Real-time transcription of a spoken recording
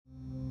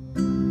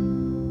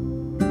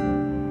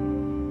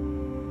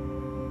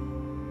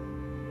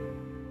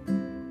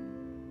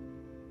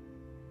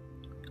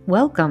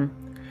Welcome.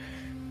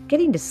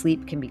 Getting to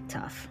sleep can be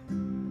tough.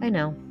 I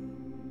know.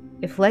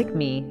 If, like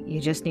me,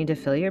 you just need to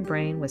fill your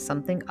brain with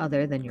something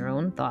other than your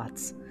own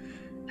thoughts,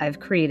 I've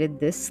created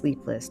this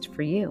sleep list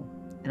for you,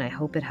 and I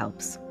hope it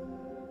helps.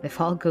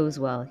 If all goes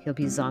well, you'll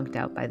be zonked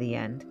out by the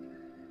end.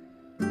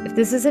 If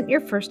this isn't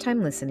your first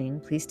time listening,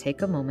 please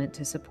take a moment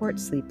to support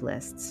sleep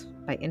lists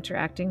by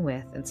interacting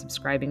with and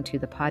subscribing to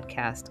the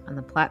podcast on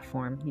the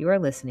platform you are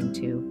listening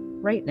to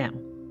right now.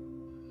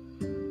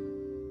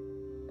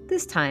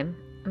 This time,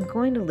 I'm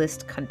going to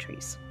list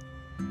countries.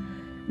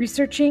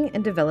 Researching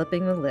and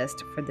developing the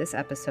list for this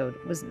episode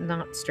was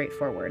not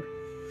straightforward,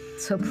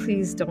 so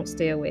please don't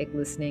stay awake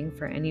listening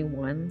for any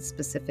one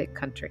specific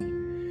country.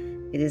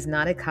 It is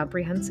not a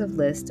comprehensive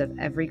list of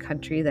every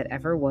country that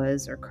ever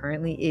was or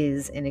currently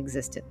is in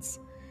existence.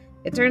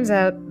 It turns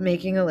out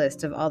making a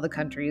list of all the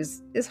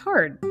countries is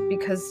hard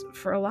because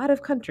for a lot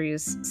of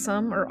countries,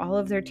 some or all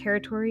of their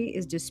territory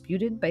is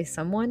disputed by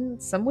someone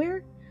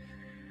somewhere.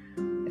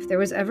 If there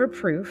was ever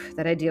proof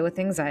that I deal with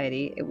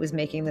anxiety, it was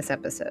making this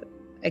episode.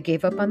 I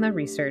gave up on the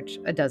research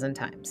a dozen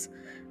times,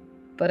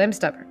 but I'm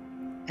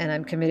stubborn, and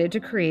I'm committed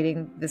to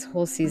creating this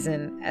whole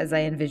season as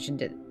I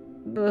envisioned it.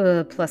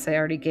 Plus, I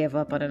already gave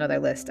up on another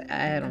list.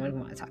 I don't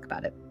even want to talk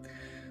about it.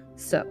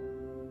 So,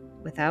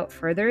 without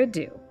further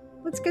ado,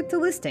 let's get to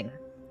listing,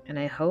 and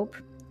I hope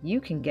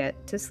you can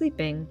get to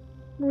sleeping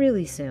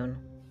really soon.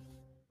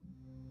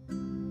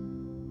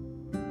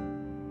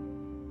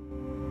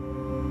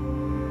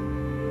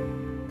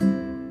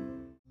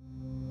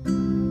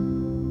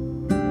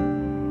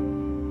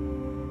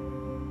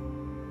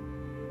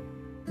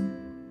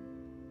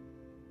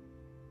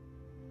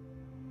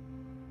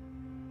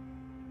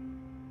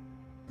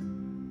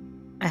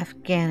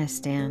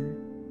 Afghanistan,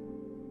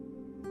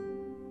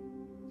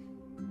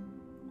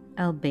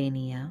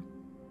 Albania,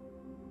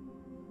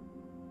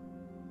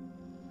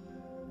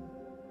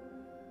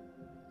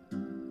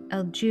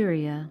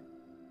 Algeria,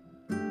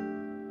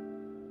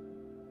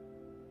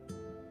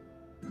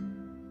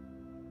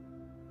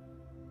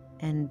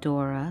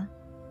 Andorra,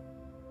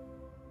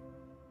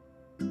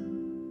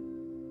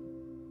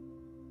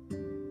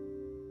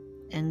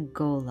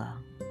 Angola,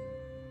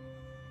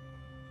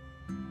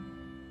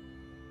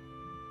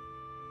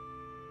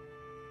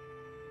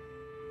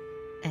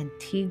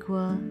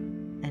 Antigua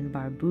and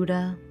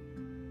Barbuda,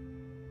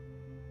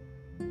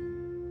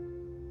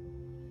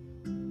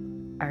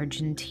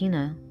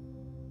 Argentina,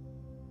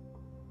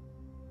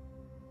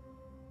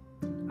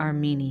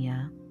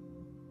 Armenia,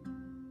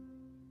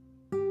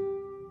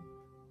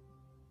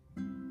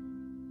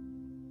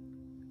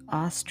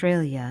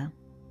 Australia,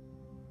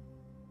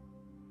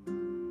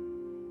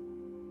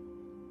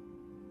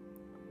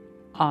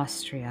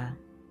 Austria,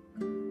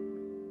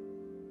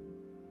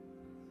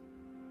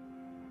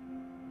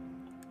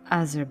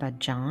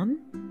 Azerbaijan,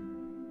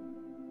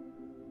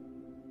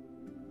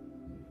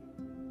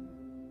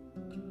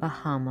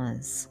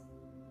 Bahamas,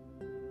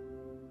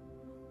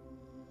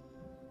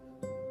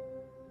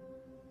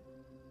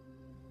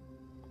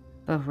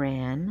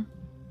 Bahrain,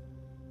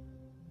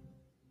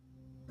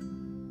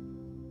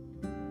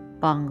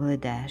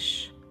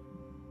 Bangladesh,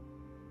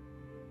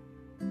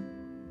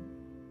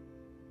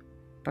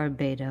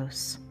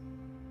 Barbados,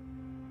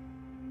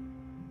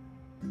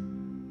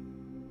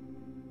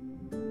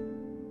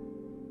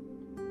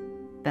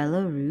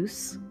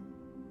 Belarus,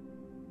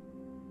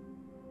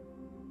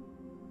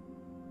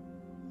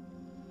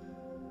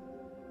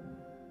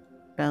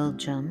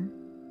 Belgium,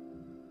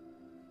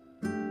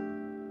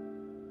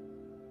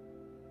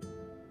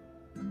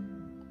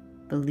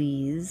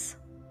 Belize,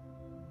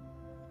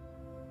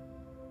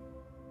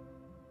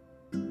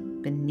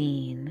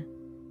 Benin,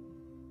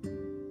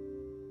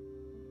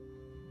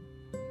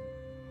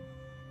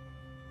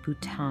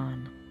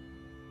 Bhutan,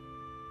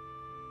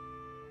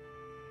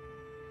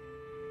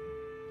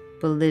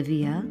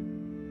 Bolivia,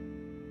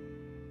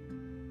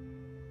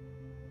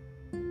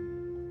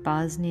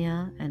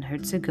 Bosnia and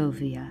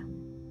Herzegovina,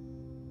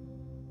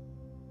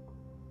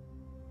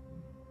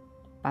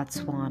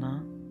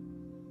 Botswana,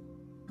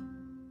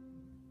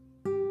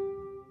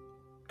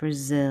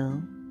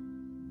 Brazil,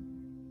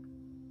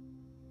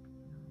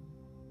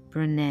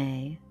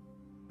 Brunei,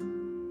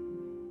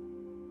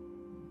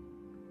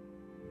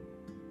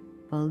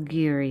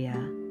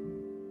 Bulgaria,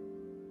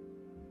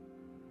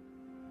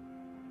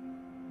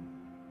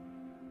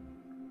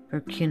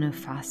 Burkina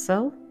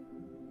Faso,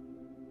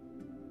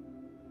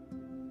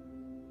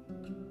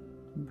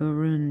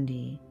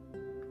 Burundi,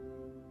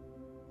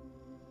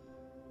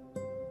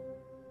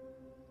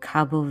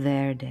 Cabo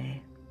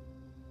Verde,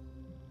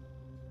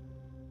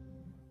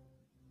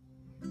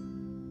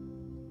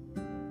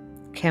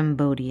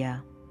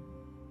 Cambodia,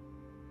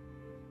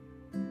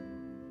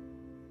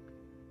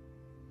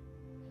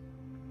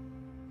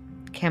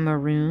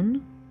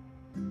 Cameroon,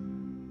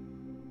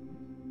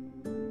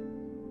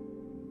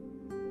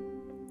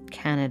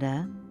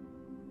 Canada,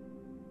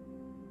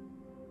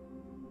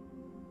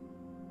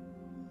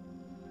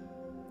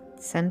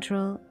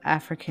 Central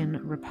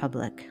African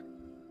Republic,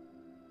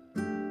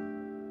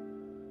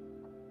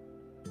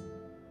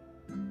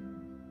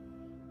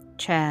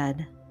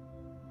 Chad,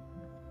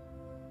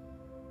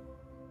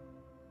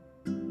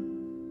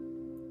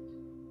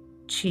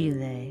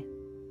 Chile,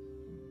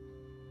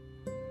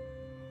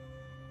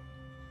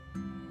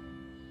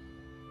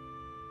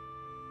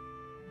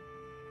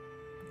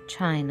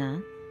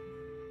 China,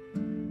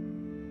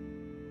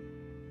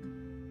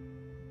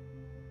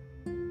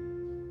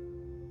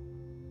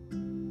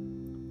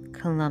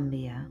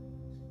 Colombia,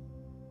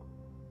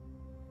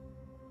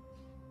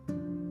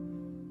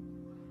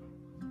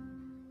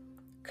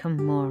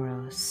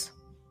 Comoros,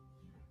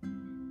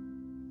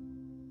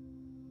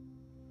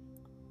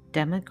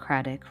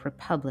 Democratic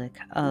Republic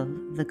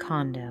of the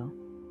Congo,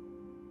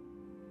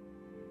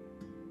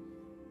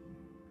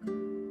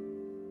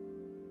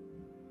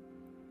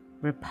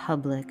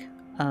 Republic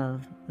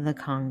of the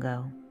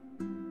Congo,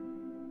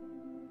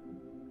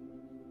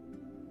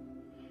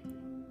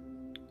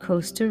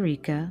 Costa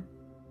Rica,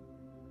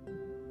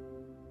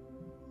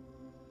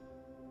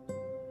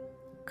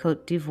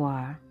 Côte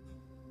d'Ivoire,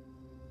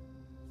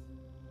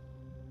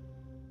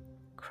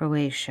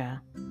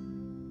 Croatia,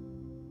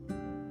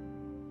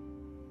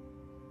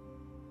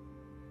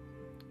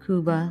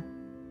 Cuba,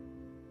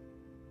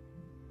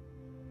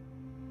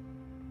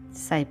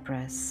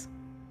 Cyprus,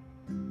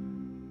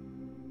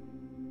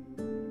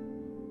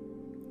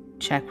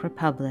 Czech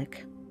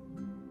Republic,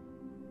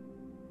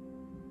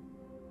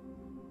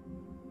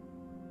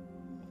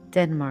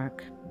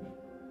 Denmark,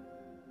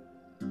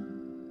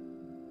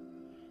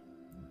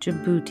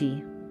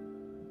 Djibouti,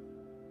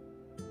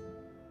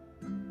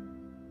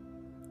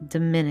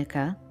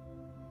 Dominica,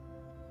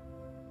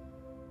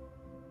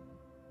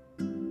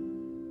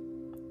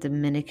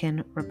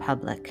 Dominican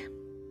Republic,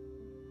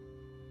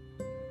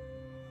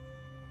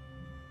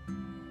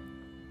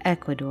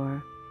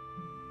 Ecuador,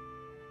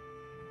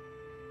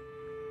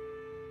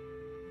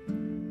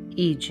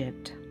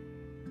 Egypt,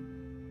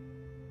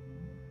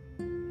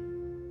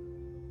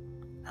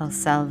 El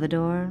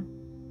Salvador,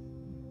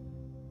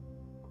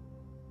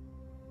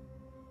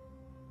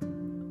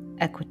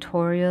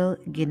 Equatorial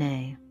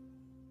Guinea,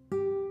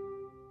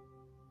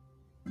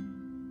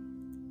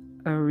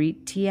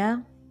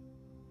 Eritrea,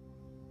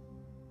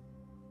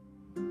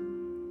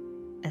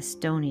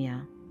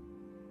 Estonia,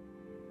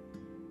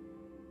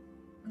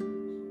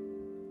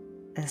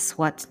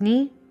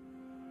 S1E4,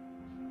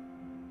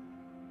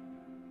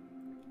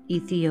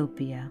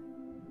 Ethiopia,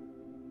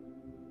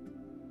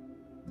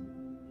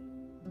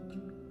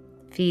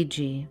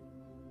 Fiji,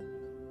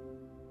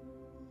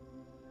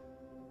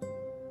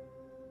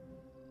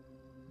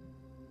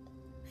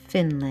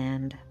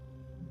 Finland,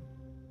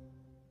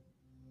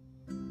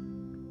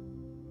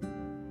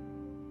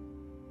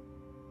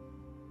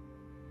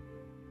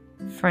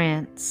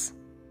 France,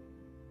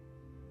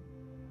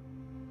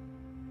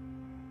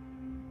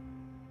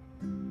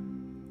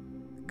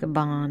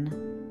 Gabon,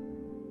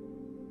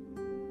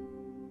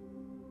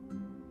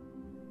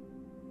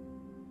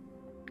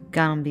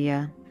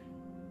 Gambia,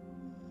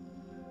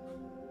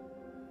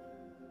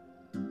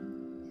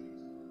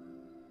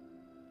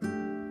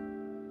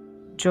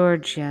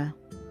 Georgia,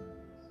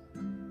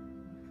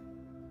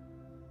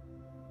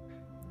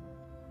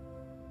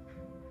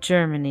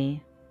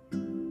 Germany,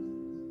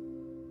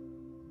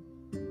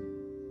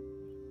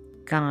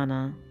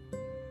 Ghana,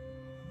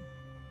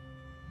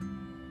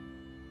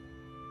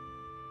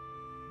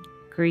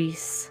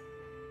 Greece,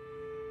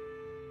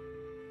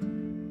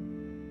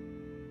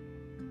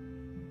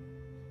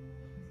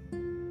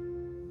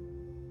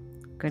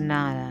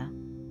 Grenada,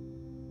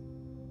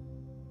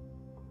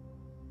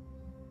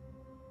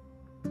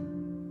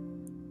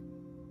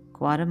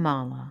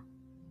 Guatemala,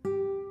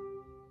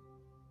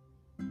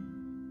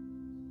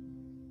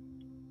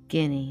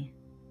 Guinea,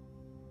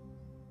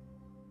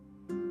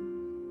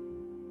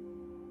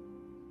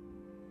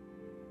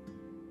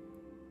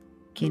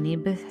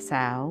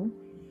 Guinea-Bissau,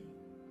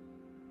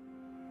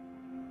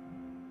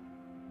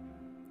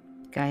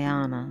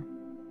 Guyana,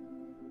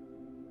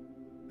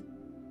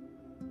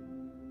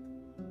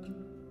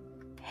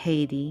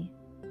 Haiti,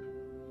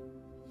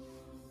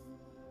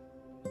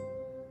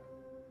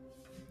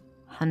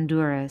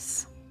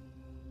 Honduras,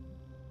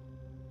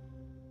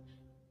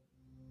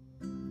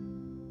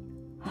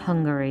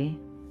 Hungary,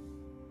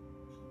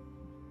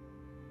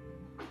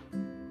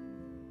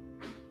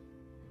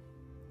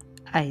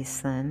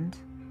 Iceland,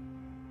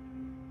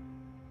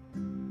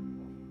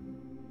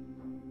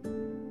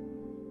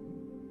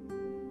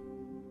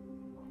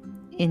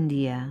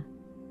 India,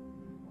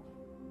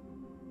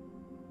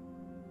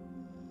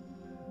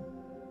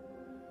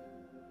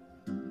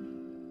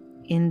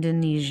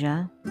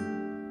 Indonesia,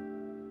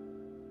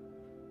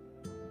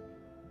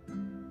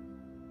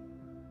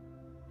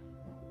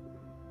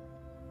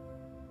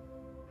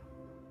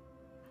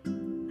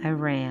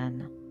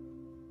 Iran,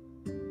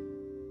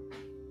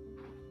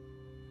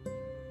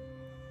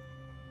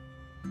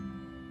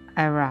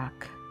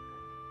 Iraq,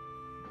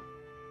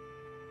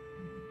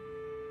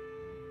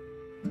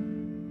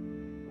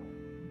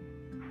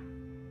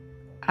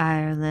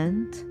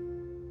 Ireland,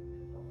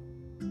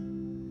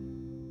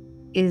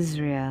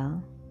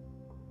 Israel,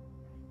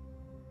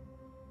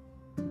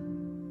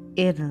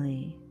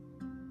 Italy,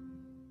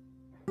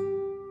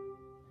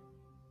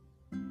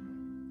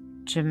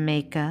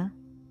 Jamaica,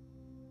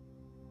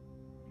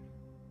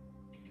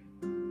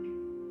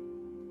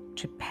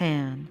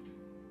 Japan,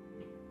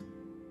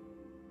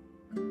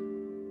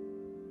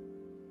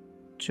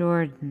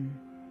 Jordan,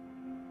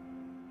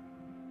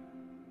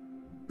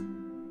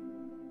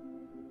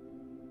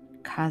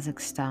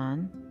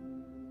 Kazakhstan,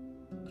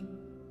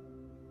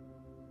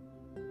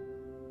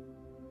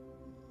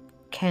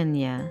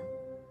 Kenya,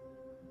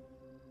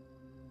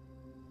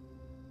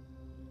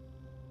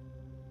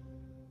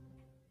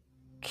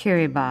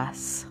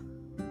 Kiribati,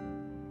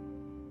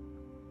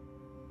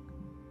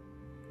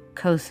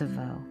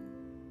 Kosovo,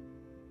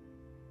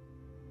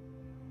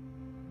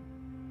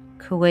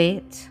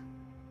 Kuwait,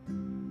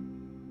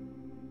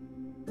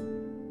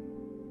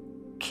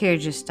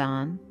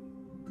 Kyrgyzstan,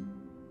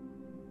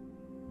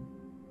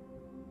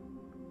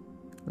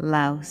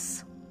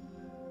 Laos,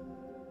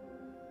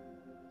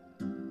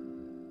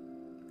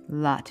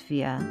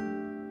 Latvia,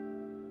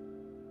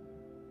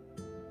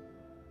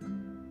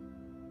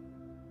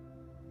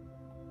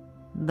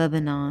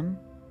 Lebanon,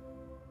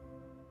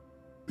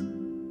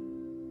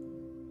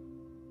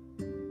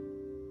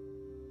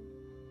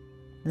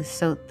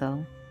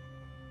 Lesotho,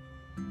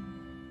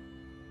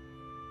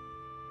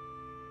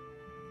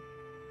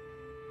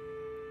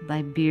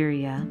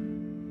 Liberia,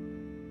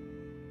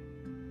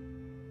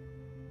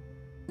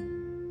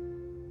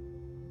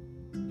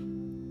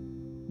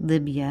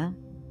 Libya,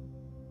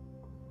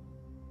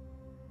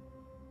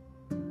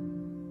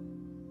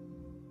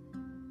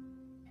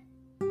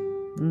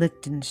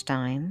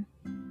 Liechtenstein,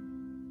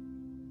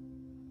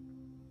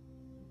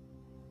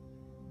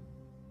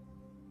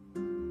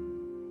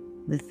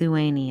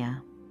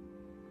 Lithuania,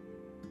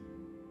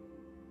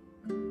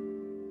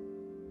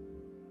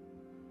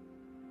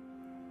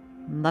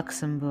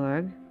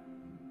 Luxembourg,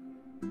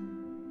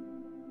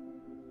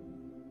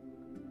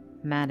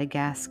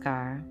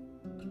 Madagascar,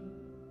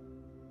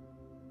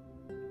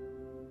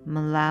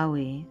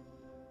 Malawi,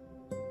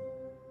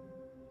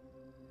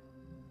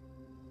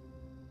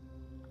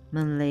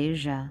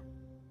 Malaysia,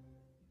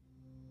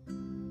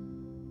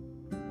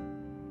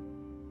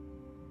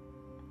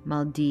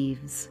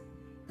 Maldives,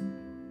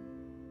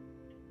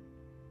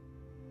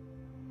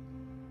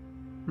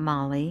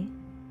 Mali,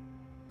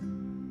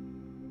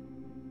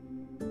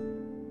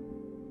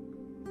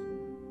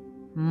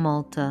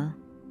 Malta,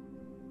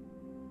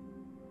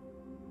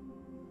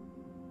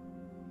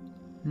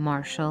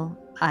 Marshall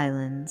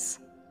Islands,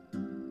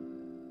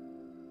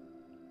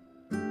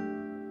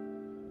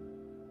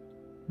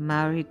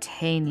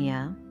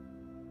 Mauritania,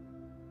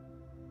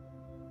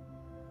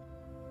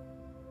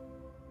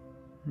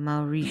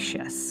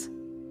 Mauritius,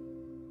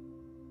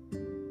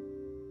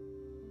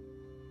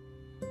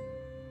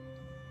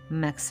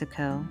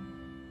 Mexico,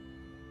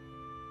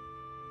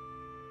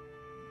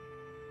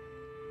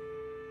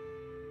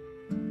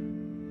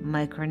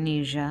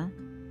 Micronesia,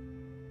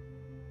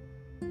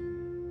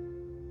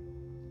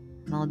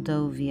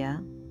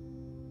 Moldova,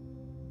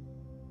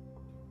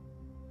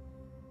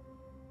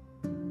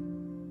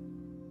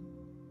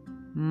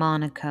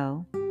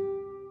 Monaco,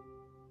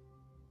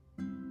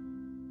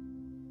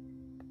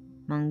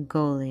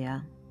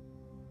 Mongolia,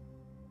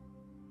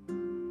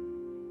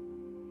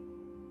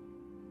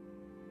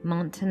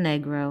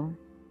 Montenegro,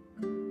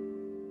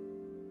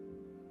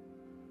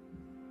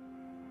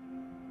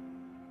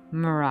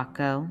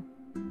 Morocco,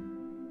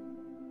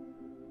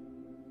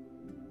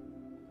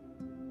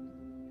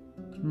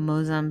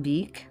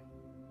 Mozambique,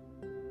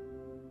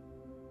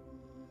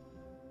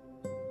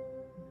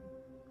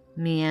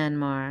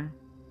 Myanmar,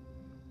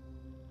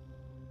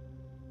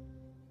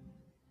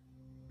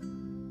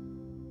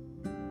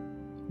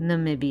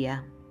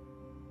 Namibia,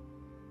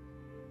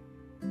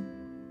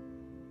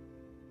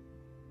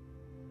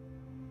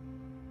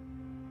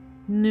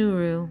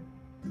 Nauru,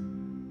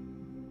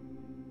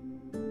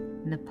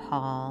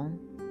 Nepal,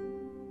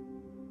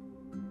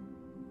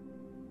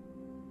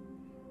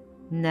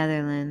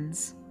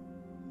 Netherlands,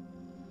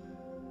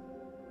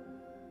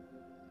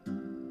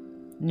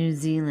 New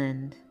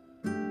Zealand,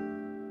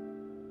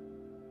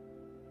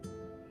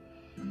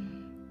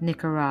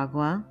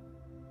 Nicaragua,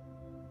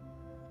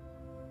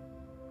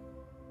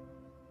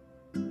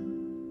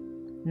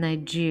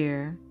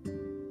 Nigeria,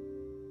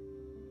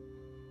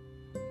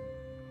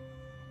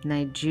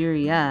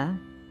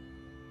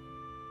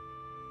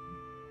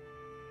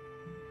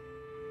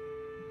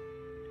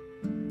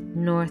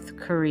 North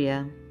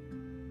Korea,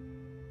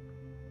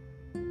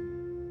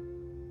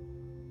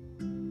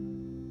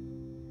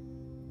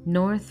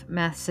 North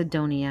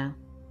Macedonia,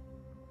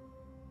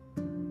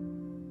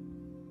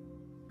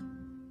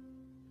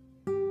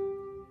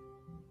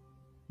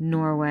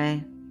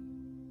 Norway,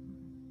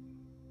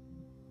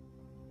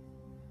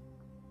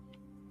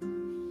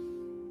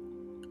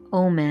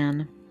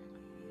 Oman,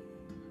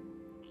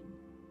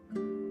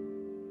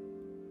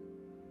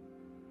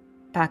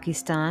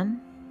 Pakistan,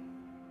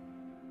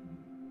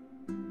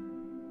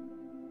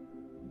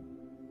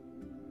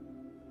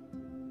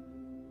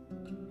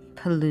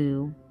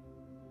 Palau,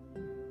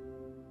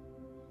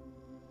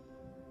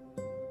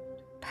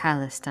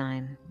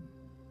 Palestine,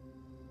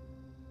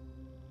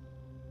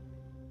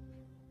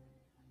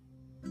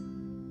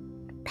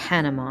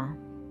 Panama,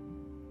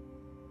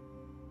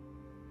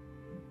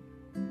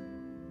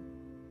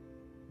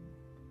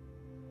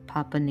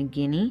 Papua New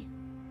Guinea,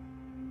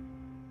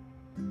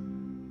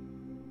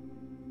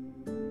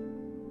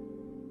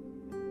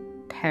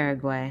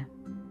 Paraguay,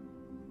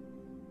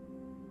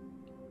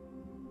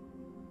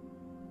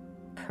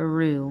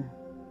 Peru,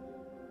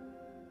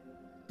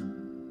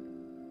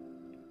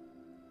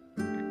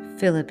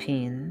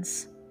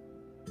 Philippines,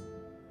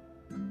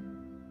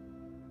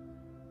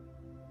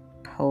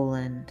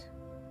 Poland,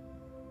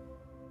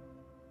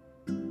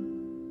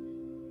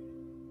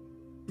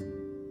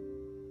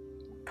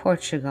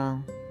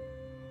 Portugal,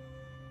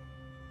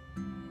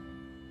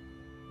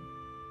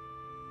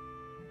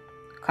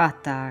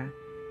 Qatar,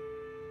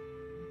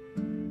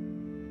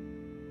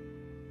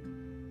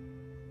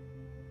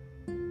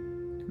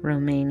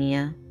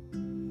 Romania,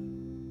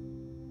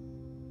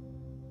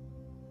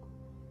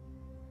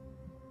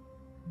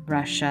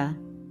 Russia,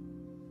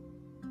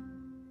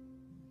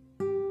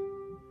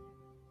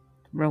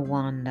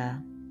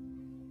 Rwanda,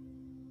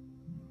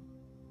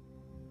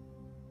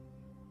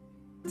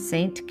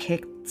 St.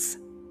 Kitts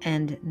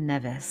and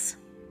Nevis,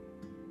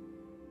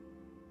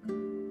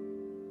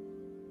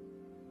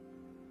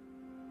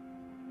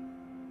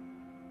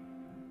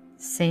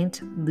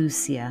 St.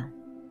 Lucia,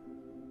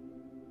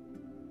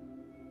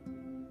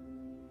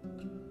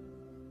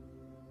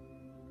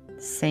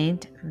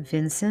 St.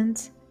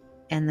 Vincent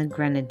and the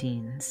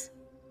Grenadines,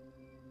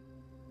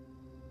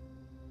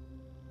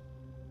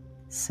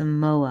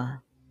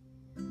 Samoa,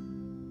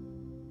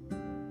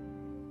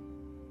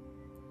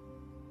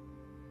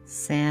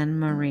 San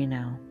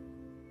Marino,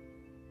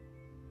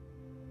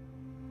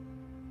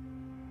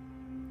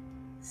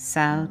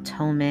 Sao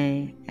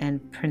Tome and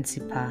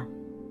Principe,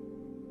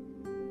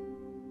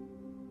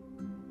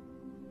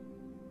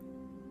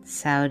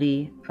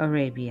 Saudi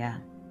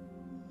Arabia,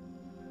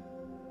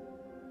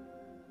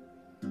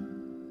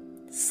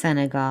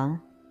 Senegal,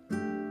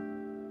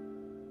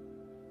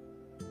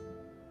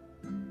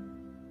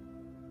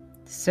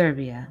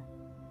 Serbia,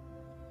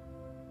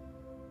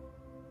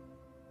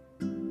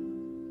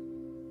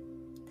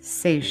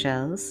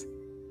 Seychelles,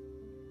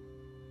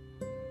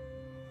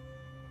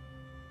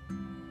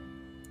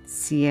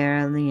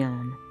 Sierra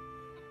Leone,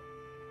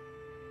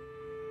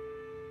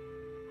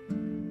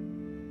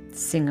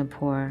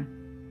 Singapore,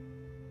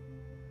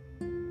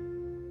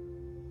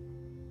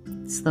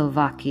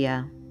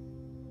 Slovakia,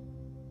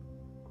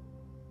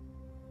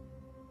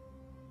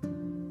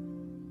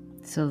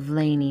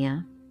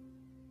 Slovenia,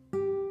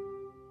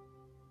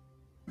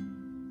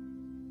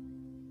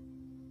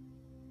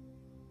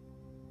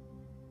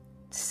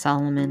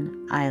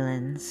 Solomon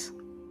Islands,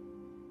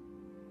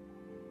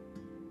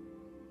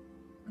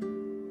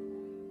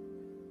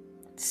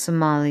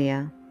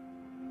 Somalia,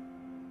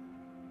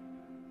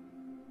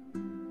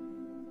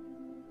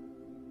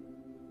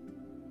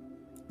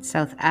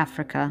 South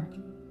Africa,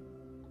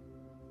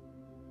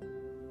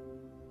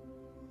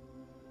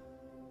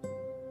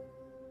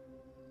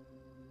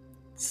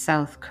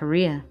 South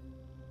Korea,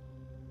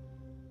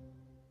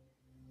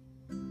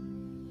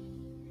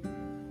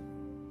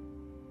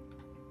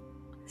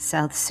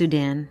 South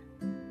Sudan,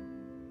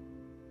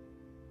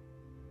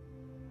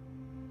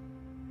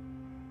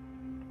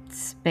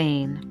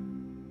 Spain,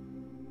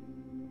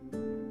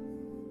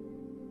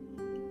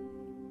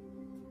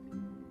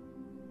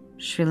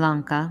 Sri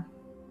Lanka,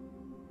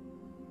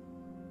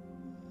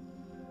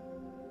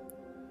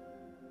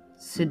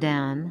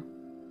 Sudan,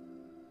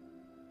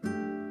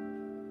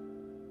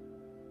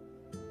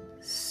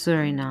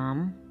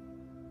 Suriname,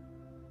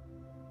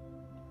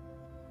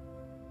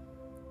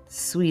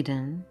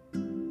 Sweden,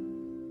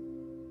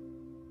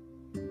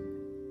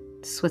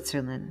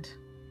 Switzerland,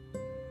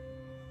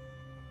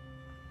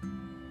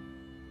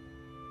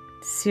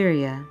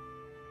 Syria,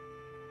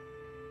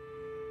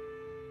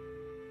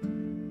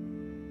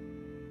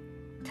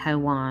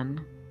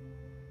 Taiwan,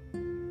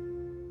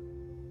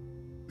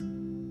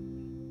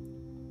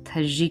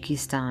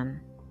 Tajikistan,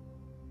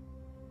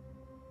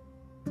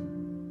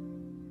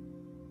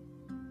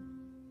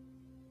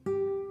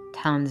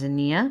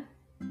 Tanzania,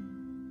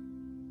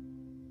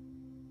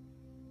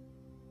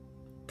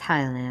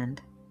 Thailand,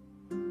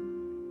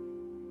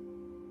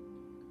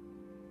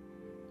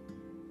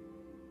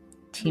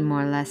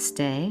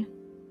 Timor-Leste,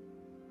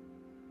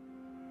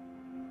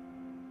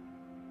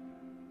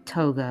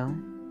 Togo,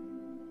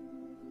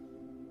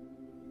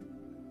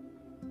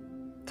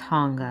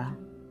 Tonga,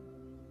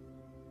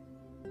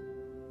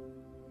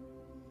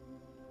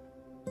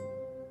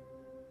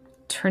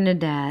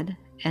 Trinidad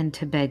and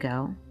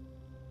Tobago,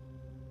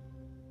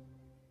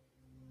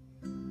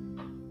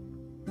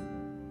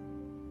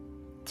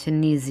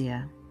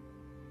 Tunisia,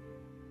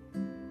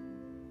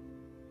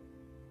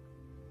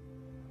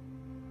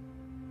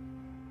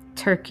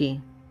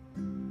 Turkey,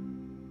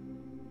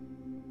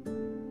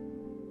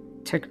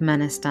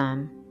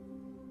 Turkmenistan,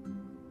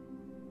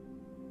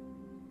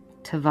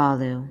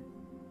 Tuvalu,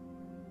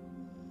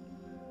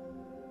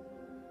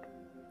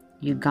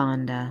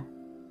 Uganda,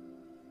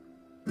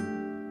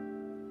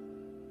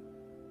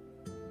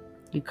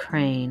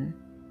 Ukraine,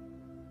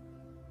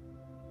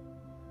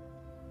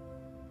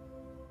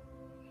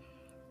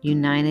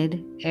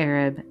 United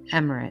Arab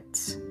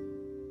Emirates,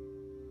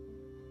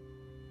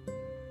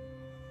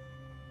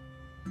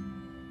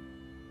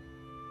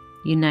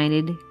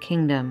 United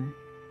Kingdom,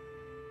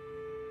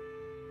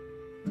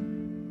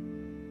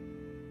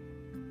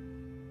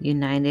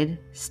 United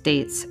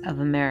States of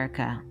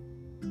America,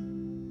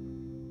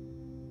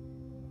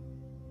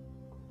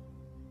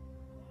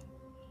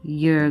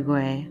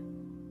 Uruguay,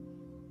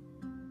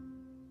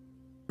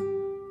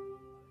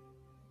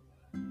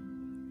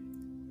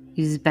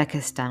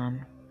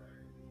 Uzbekistan,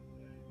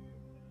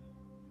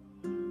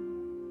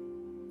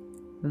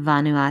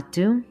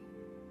 Vanuatu,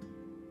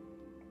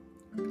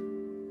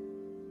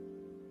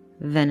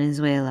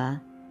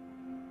 Venezuela,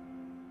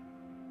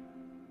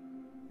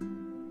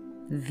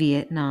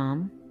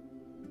 Vietnam,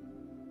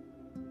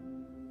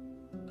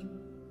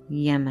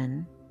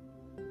 Yemen,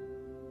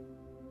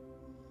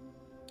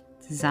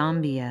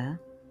 Zambia,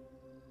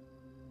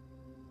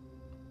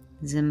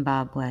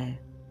 Zimbabwe.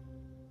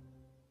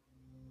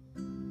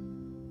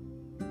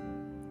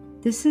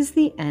 This is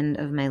the end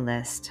of my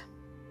list.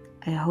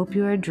 I hope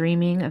you are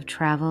dreaming of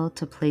travel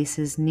to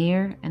places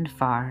near and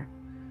far.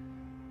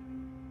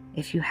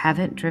 If you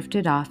haven't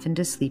drifted off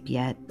into sleep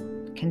yet,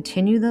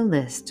 continue the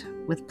list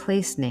with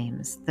place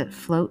names that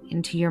float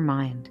into your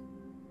mind.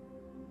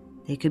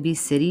 They could be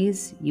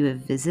cities you have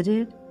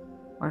visited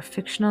or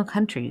fictional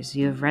countries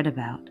you have read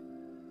about,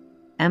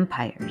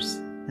 empires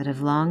that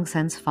have long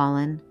since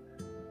fallen,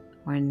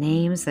 or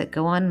names that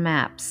go on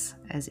maps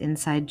as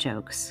inside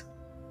jokes.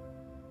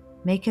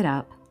 Make it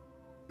up,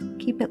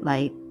 keep it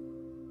light,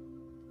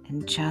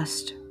 and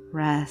just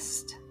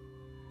rest.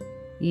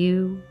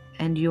 You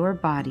and your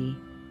body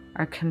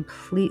are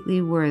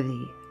completely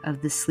worthy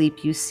of the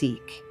sleep you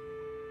seek,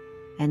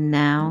 and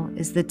now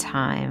is the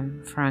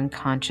time for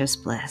unconscious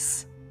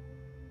bliss.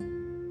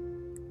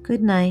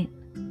 Good night.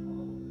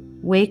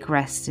 Wake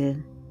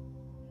rested.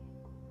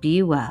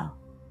 Be well.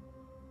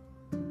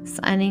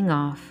 Signing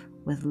off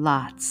with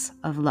lots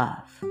of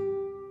love.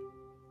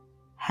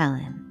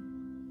 Helen.